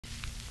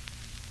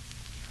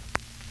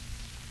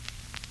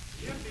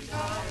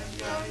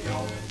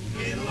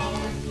Get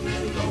along,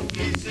 little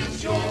donkeys,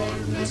 it's your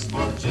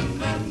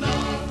misfortune and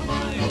not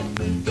my own.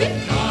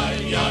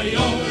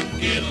 Hi-yi-yo,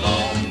 get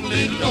along,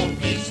 little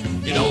donkeys.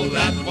 You know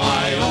that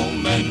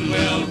Wyoming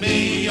will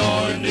be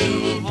your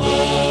new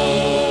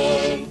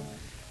home.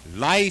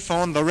 Life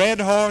on the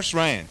Red Horse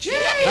Ranch.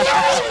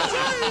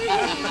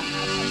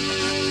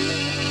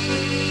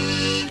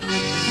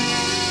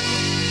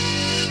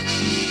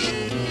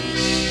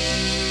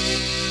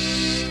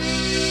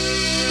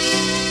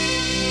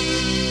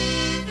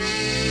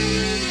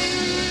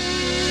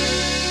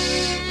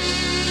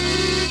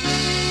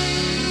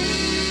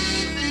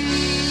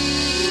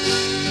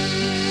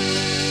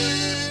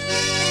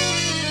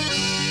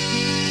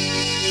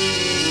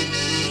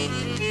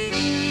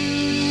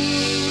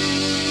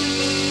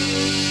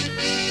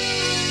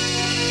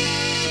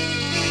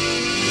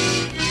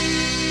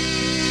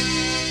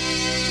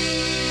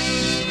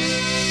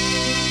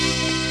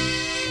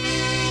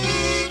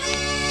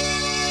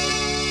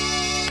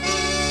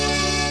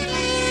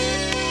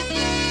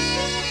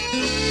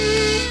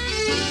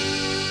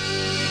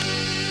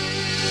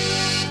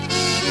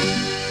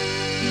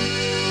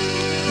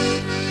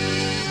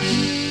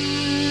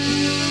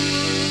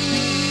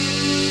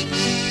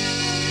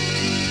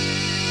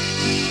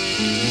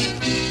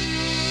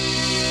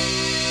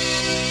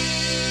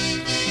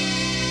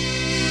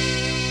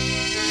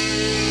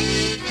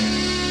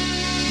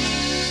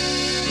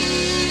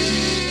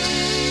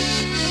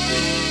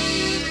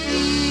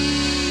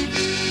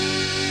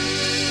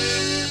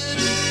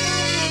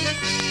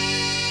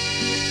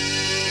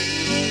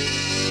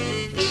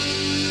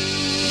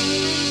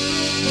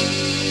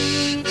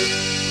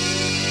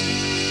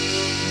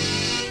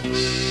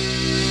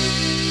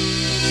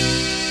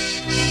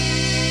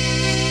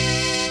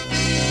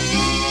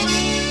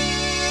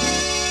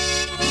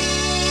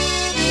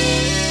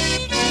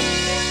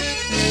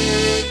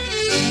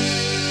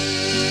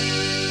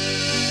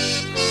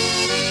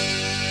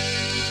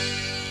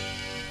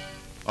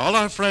 All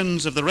our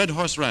friends of the Red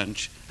Horse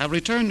Ranch have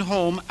returned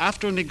home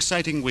after an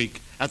exciting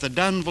week at the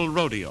Danville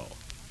Rodeo.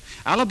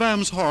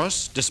 Alabama's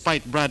horse,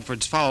 despite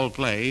Bradford's foul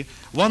play,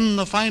 won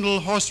the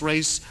final horse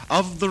race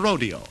of the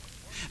rodeo.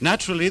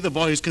 Naturally, the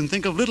boys can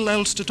think of little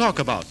else to talk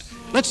about.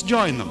 Let's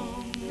join them.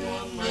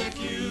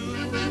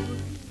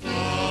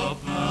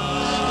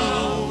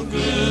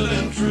 Good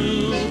and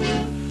true,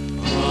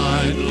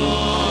 I'd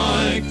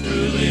like to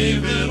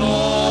leave it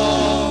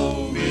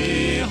all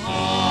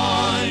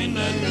behind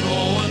and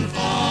go and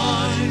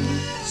find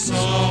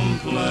some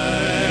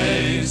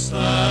place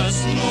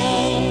that's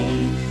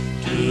known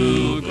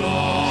to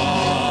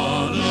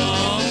God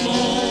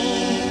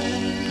alone,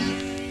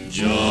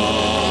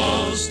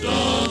 just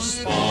a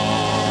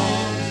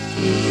spot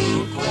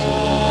to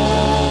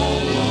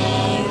call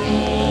our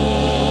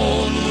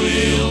own.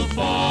 We'll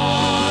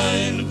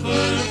find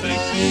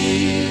perfect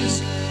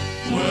peace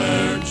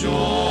where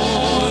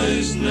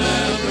joys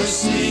never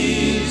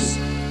cease,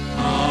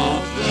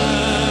 out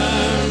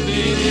there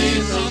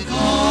beneath the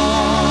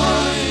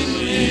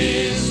kindly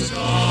sky.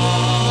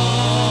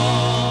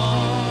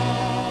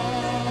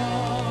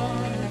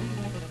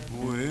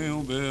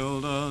 We'll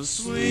build a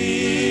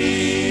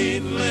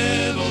sweet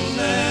little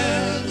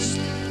nest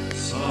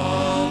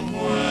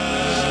somewhere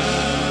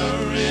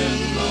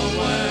in the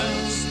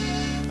west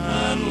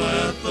and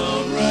let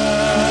the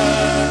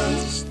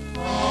rest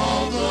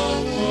of the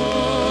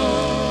world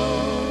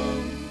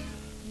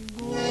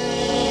go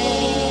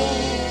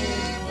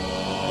by.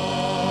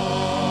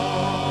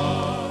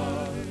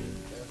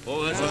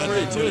 Oh, that's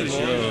pretty tune.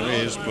 Sure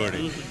is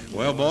pretty.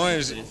 Well,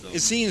 boys,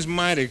 it seems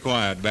mighty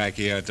quiet back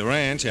here at the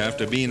ranch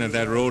after being at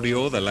that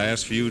rodeo the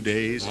last few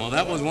days. Well,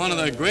 that was one of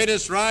the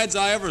greatest rides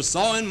I ever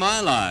saw in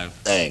my life.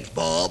 Thanks,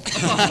 Bob.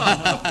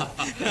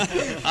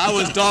 I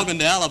was talking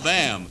to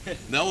Alabama.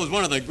 That was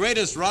one of the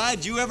greatest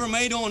rides you ever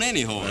made on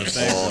any horse.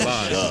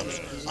 Shucks.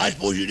 I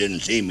suppose you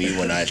didn't see me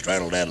when I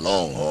straddled that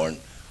longhorn.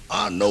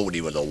 I knowed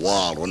he was a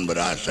wild one, but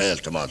I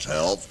says to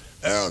myself,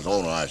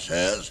 Arizona, I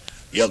says,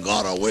 you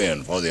gotta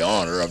win for the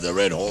honor of the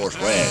Red Horse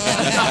Ranch.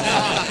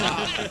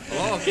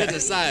 Well, all kidding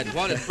aside,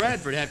 what did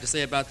Bradford have to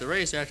say about the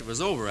race after it was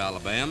over,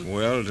 Alabama?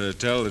 Well, to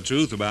tell the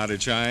truth about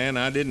it, Cheyenne,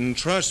 I didn't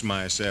trust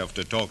myself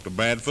to talk to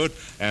Bradford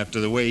after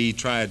the way he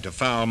tried to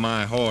foul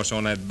my horse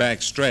on that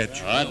back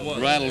stretch. That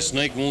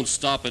rattlesnake won't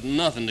stop at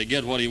nothing to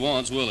get what he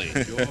wants, will he?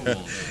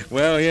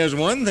 Well, here's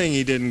one thing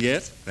he didn't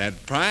get.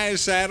 That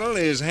prize saddle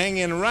is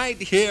hanging right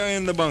here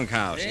in the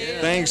bunkhouse,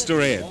 thanks to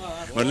Red.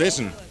 But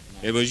listen,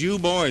 it was you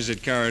boys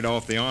that carried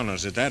off the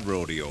honors at that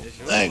rodeo.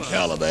 Thanks,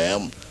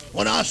 Alabama.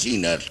 When I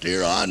seen that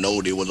steer, I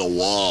knowed he was a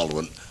wild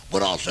one.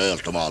 But I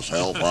says to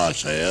myself, I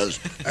says,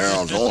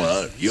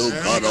 Arizona, you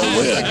gotta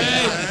win.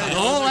 The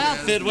whole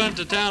outfit went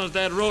to town at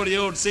that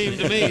rodeo, it seemed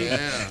to me.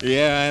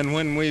 Yeah, and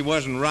when we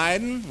wasn't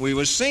riding, we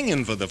was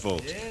singing for the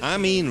folks. I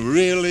mean,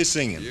 really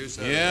singing.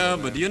 Yeah,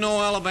 but you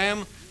know,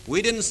 Alabama,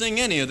 we didn't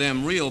sing any of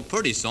them real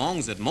pretty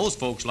songs that most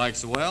folks like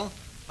so well.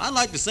 I'd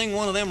like to sing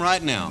one of them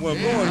right now. Well,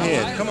 go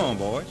ahead. Come on,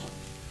 boys.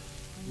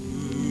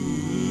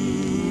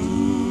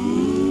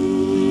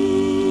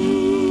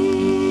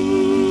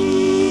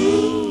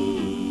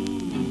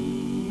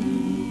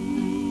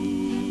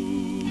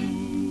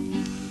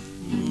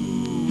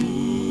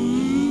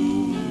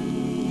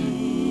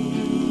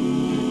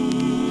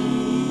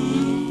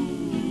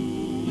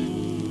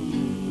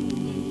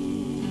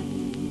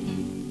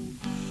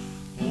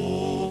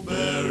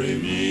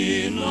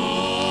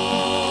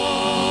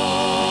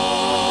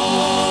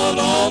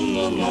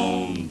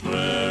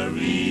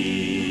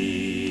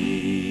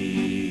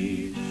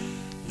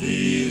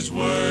 his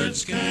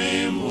words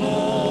came low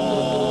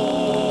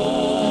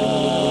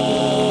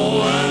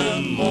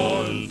and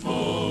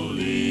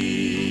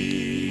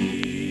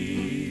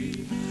mournfully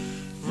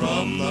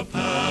from the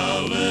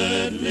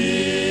pallid lips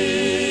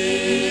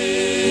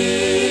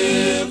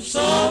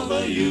of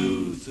a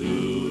youth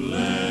who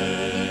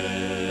lay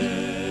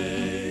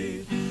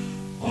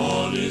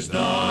on his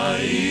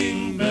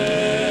dying bed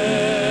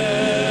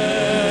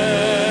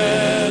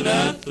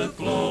at the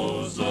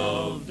close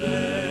of day.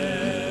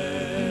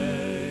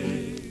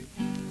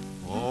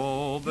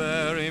 Oh,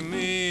 bury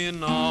me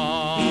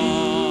not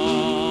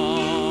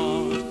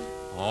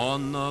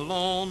on the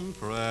lone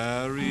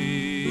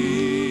prairie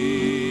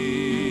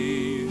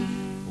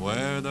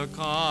where the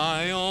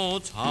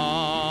coyotes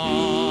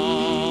howl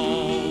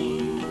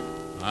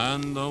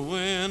and the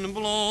wind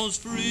blows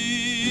free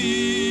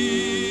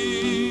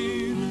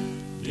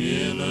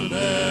in a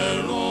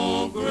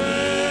narrow grave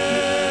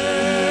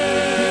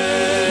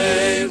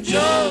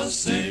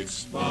just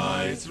 6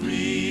 by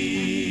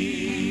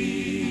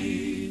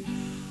 3.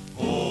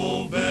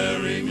 Oh,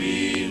 bury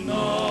me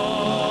not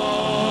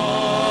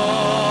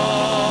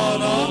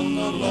on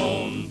the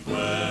lone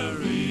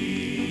prairie.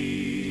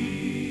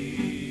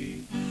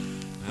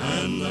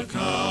 And the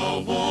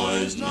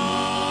cowboys now,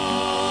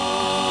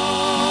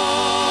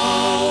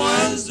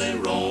 as they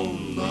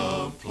roam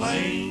the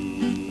plain,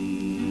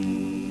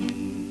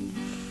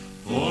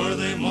 for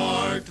they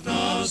marked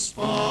the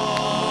spot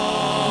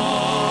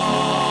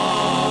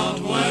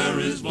where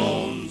his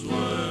bones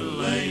were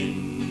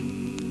lain,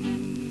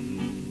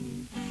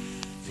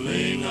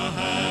 fling a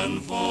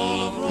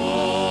handful of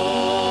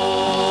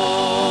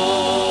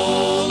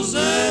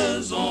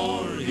roses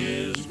o'er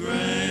his grave,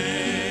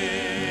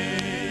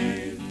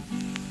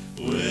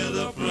 with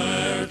a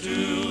prayer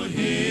to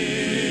him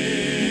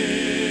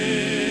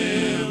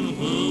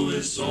who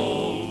his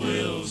soul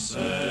will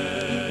save.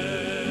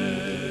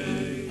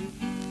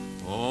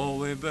 Oh,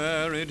 we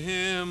buried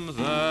him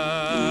there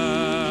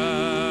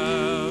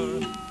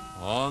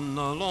on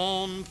the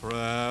lone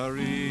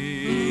prairie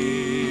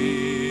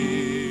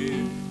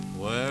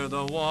where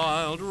the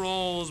wild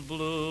rose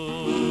blooms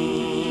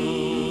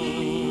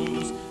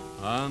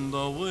and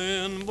the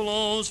wind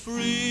blows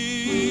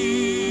free.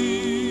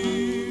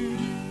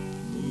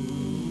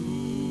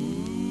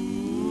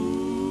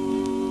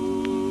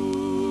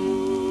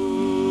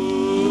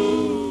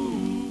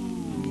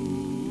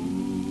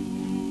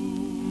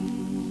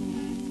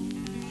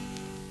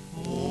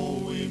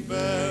 Oh, we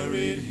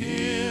buried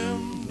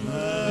him there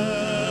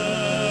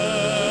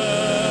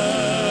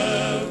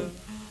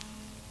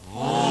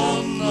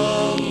on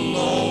the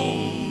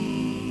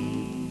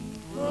lone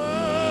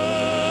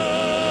prairie.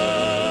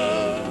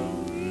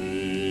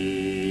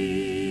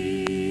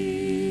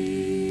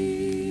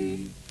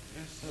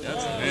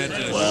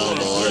 Well,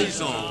 boys,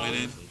 Song, ain't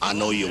it? I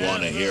know you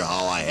want to hear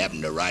how I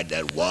happened to ride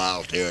that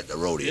wild here at the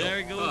rodeo. There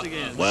he goes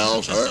again.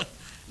 Well, sir,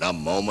 the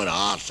moment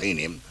I seen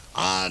him,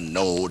 I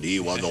knowed he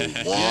was a wild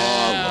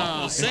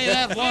Yeah, one. say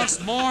that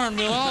once more and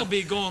we'll all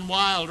be going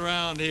wild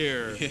around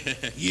here.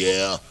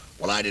 Yeah,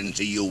 well, I didn't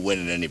see you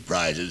winning any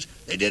prizes.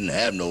 They didn't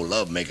have no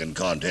love-making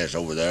contest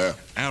over there.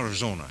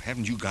 Arizona,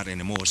 haven't you got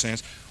any more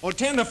sense? Oh,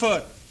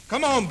 Tenderfoot,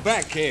 come on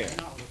back here.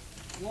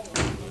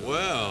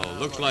 Well,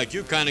 looks like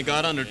you kind of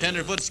got under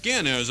Tenderfoot's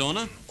skin,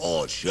 Arizona.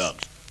 Oh,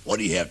 shucks. What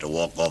do you have to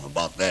walk off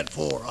about that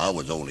for? I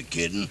was only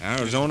kidding.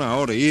 Arizona, I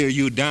ought to ear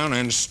you down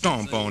and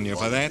stomp on you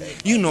for that.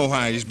 You know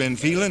how he's been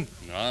feeling.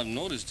 I've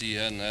noticed he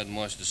hadn't had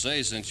much to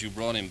say since you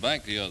brought him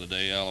back the other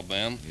day,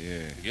 Alabama.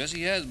 Yeah. I guess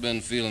he has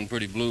been feeling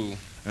pretty blue.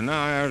 And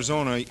now,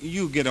 Arizona,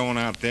 you get on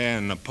out there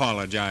and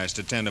apologize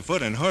to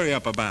Tenderfoot and hurry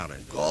up about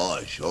it.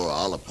 Gosh, sure,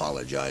 I'll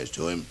apologize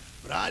to him,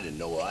 but I didn't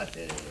know I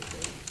said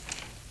anything.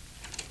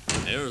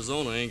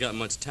 Arizona ain't got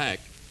much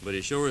tact, but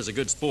he sure is a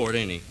good sport,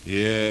 ain't he?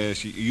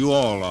 Yes, you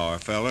all are,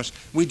 fellas.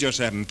 We just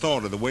haven't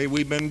thought of the way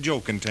we've been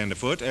joking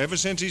Tenderfoot ever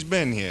since he's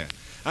been here.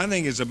 I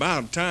think it's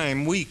about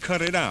time we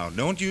cut it out,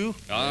 don't you?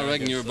 I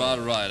reckon you're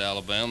about right,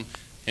 Alabama.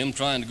 Him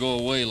trying to go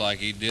away like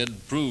he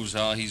did proves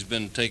how he's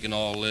been taking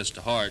all this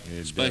to heart, It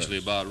especially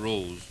does. about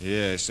Rose.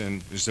 Yes,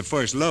 and it's the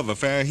first love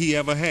affair he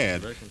ever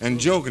had. And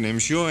joking him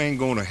sure ain't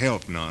going to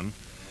help none.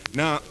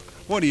 Now,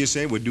 what do you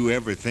say we do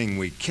everything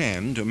we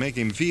can to make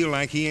him feel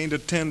like he ain't a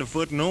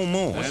Tenderfoot no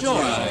more?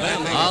 Sure,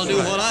 Alabama. I'll do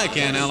what I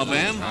can,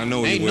 Alabama. I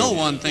know you Ain't will. no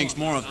one thinks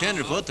more of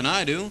Tenderfoot than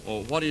I do.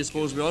 Well, what do you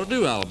suppose we ought to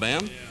do,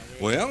 Alabama?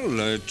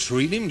 Well,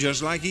 treat him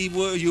just like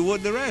you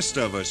would the rest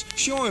of us.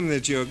 Show him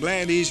that you're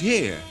glad he's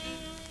here.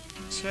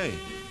 Say,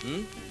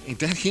 ain't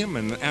that him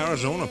in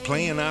Arizona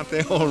playing out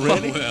there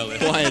already?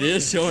 Why, it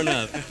is, sure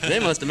enough. They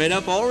must have made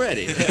up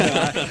already.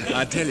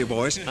 I tell you,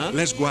 boys,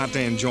 let's go out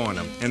there and join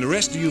them. And the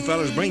rest of you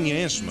fellas, bring your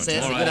instruments.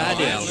 That's a good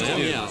idea,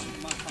 Alabama.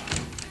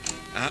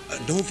 Yeah.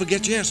 Don't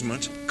forget your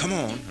instruments. Come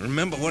on,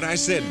 remember what I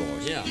said,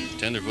 boys. Yeah.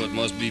 Tenderfoot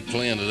must be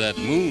playing to that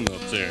moon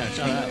up there. That's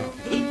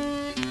right.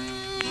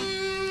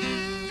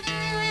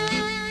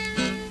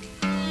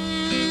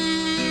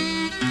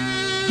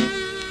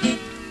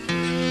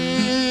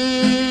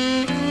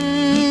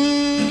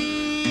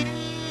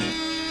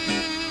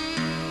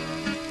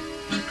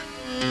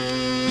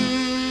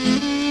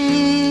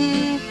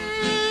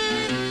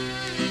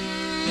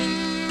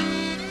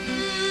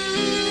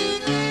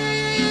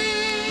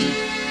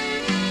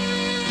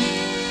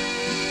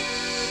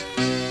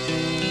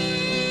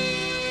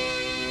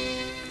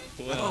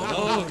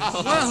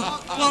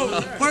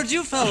 Well, where'd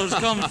you fellows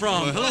come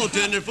from? Hello,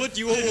 Tenderfoot,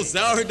 you old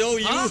sourdough,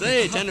 you.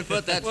 Say,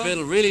 Tenderfoot, that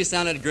fiddle really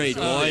sounded great,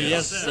 boy.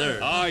 Yes, sir.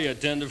 How are you,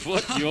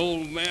 Tenderfoot, you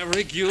old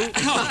maverick, you?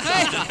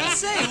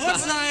 Say,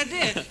 what's the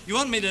idea? You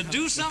want me to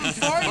do something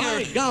for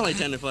you? By golly,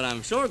 Tenderfoot,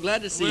 I'm sure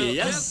glad to see you.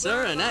 Yes,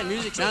 sir, and that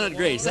music sounded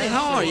great. Say,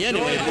 how are you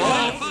anyway,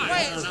 boy?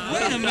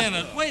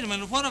 Wait a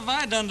minute. What have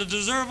I done to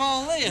deserve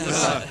all this?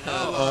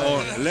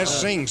 Let's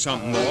sing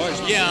something,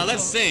 boys. Yeah,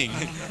 let's sing.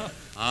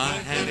 I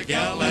had a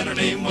gal and her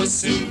name was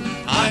Sue.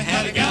 I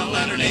had a gal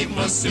and her name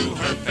was Sue.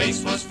 Her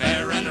face was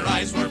fair and her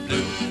eyes were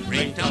blue.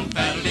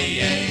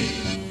 Ring-tum-faddle-dee-ay.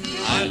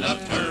 I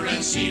loved her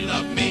and she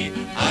loved me.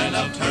 I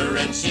loved her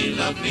and she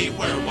loved me.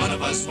 Where one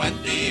of us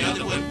went, the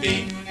other would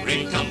be.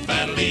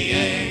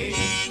 Ring-tum-faddle-dee-ay.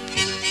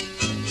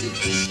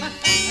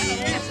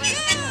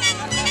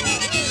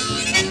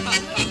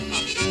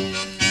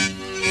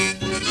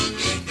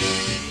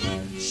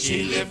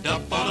 She lived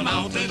up on a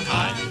mountain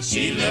high.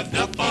 She lived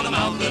up on a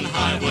mountain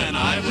high. When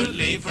I would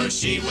leave her,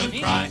 she would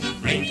cry.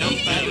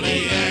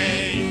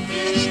 Ring-tum-faddle-dee-ay.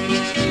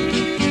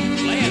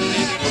 Playing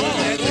it.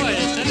 Oh, boy,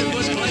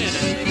 Tenderfoot's playing it.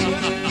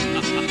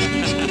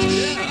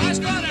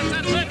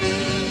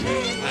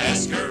 I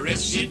asked her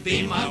if she'd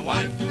be my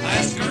wife. I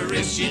asked her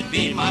if she'd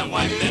be my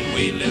wife. Then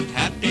we lived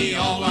happy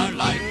all our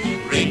life.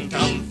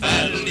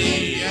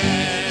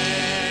 Ring-tum-faddle-dee-ay.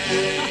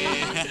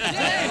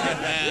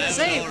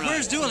 Say,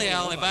 where's Dooley,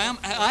 Alabama?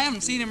 I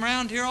haven't seen him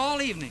around here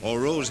all evening. Oh,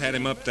 Rose had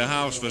him up the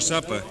house for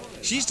supper.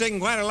 She's taking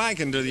quite a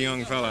liking to the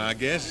young fella, I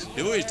guess.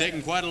 Dewey's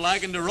taking quite a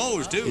liking to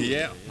Rose, too.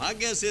 Yeah. I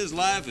guess his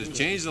life has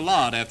changed a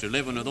lot after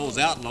living with those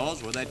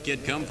outlaws where that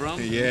kid come from.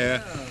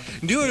 Yeah.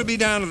 Dewey'll be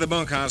down to the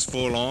bunkhouse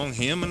before long,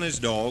 him and his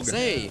dog.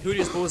 Say, who do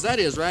you suppose that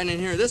is riding in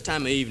here this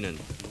time of evening?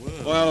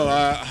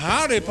 Well,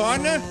 howdy,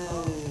 partner.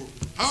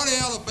 Howdy,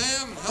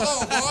 Alabama.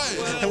 Hello, boys.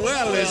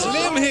 Well, it's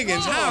Lim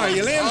Higgins. How are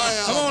you, Lim?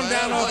 Come on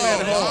down off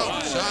that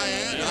horse.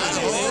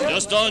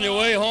 Just on your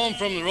way home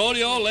from the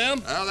rodeo,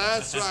 Lem? Well,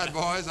 that's right,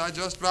 boys. I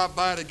just dropped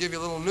by to give you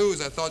a little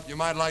news I thought you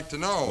might like to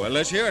know. Well,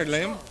 let's hear it,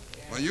 Lim.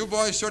 Well, you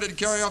boys sure did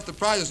carry off the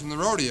prizes from the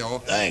rodeo.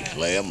 Thanks,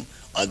 Lem.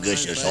 I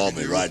guess you saw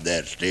me ride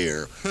that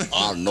steer.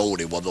 I knowed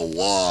he was a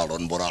wild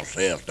one, but I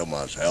says to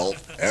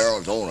myself,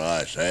 Arizona,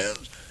 I says,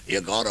 you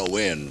gotta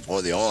win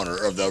for the honor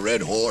of the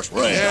Red Horse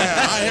Ranch.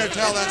 Yeah, I hear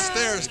tell that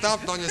steer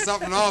stomped on you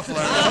something awful.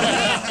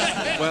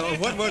 Well,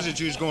 what was it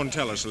you was going to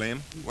tell us,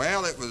 Lim?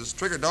 Well, it was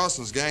Trigger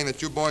Dawson's gang that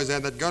you boys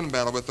had that gun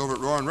battle with over at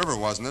Roaring River,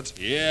 wasn't it?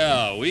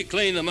 Yeah, we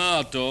cleaned them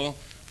out, though.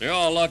 They're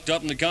all locked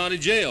up in the county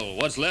jail.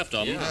 What's left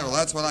of them? Yeah, well,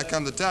 that's what I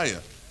come to tell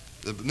you.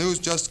 The news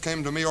just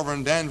came to me over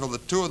in Danville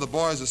that 2 of the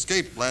boys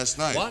escaped last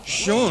night. What?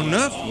 Sure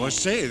enough. Well,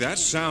 say, that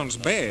sounds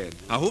bad.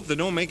 I hope they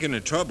don't make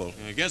any trouble.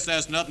 I guess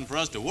that's nothing for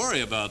us to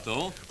worry about,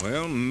 though.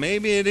 Well,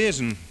 maybe it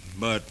isn't,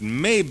 but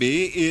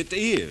maybe it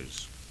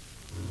is.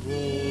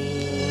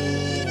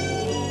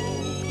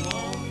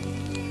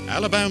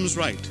 Alabam's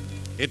right.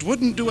 It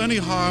wouldn't do any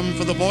harm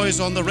for the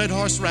boys on the Red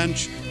Horse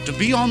Ranch to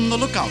be on the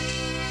lookout.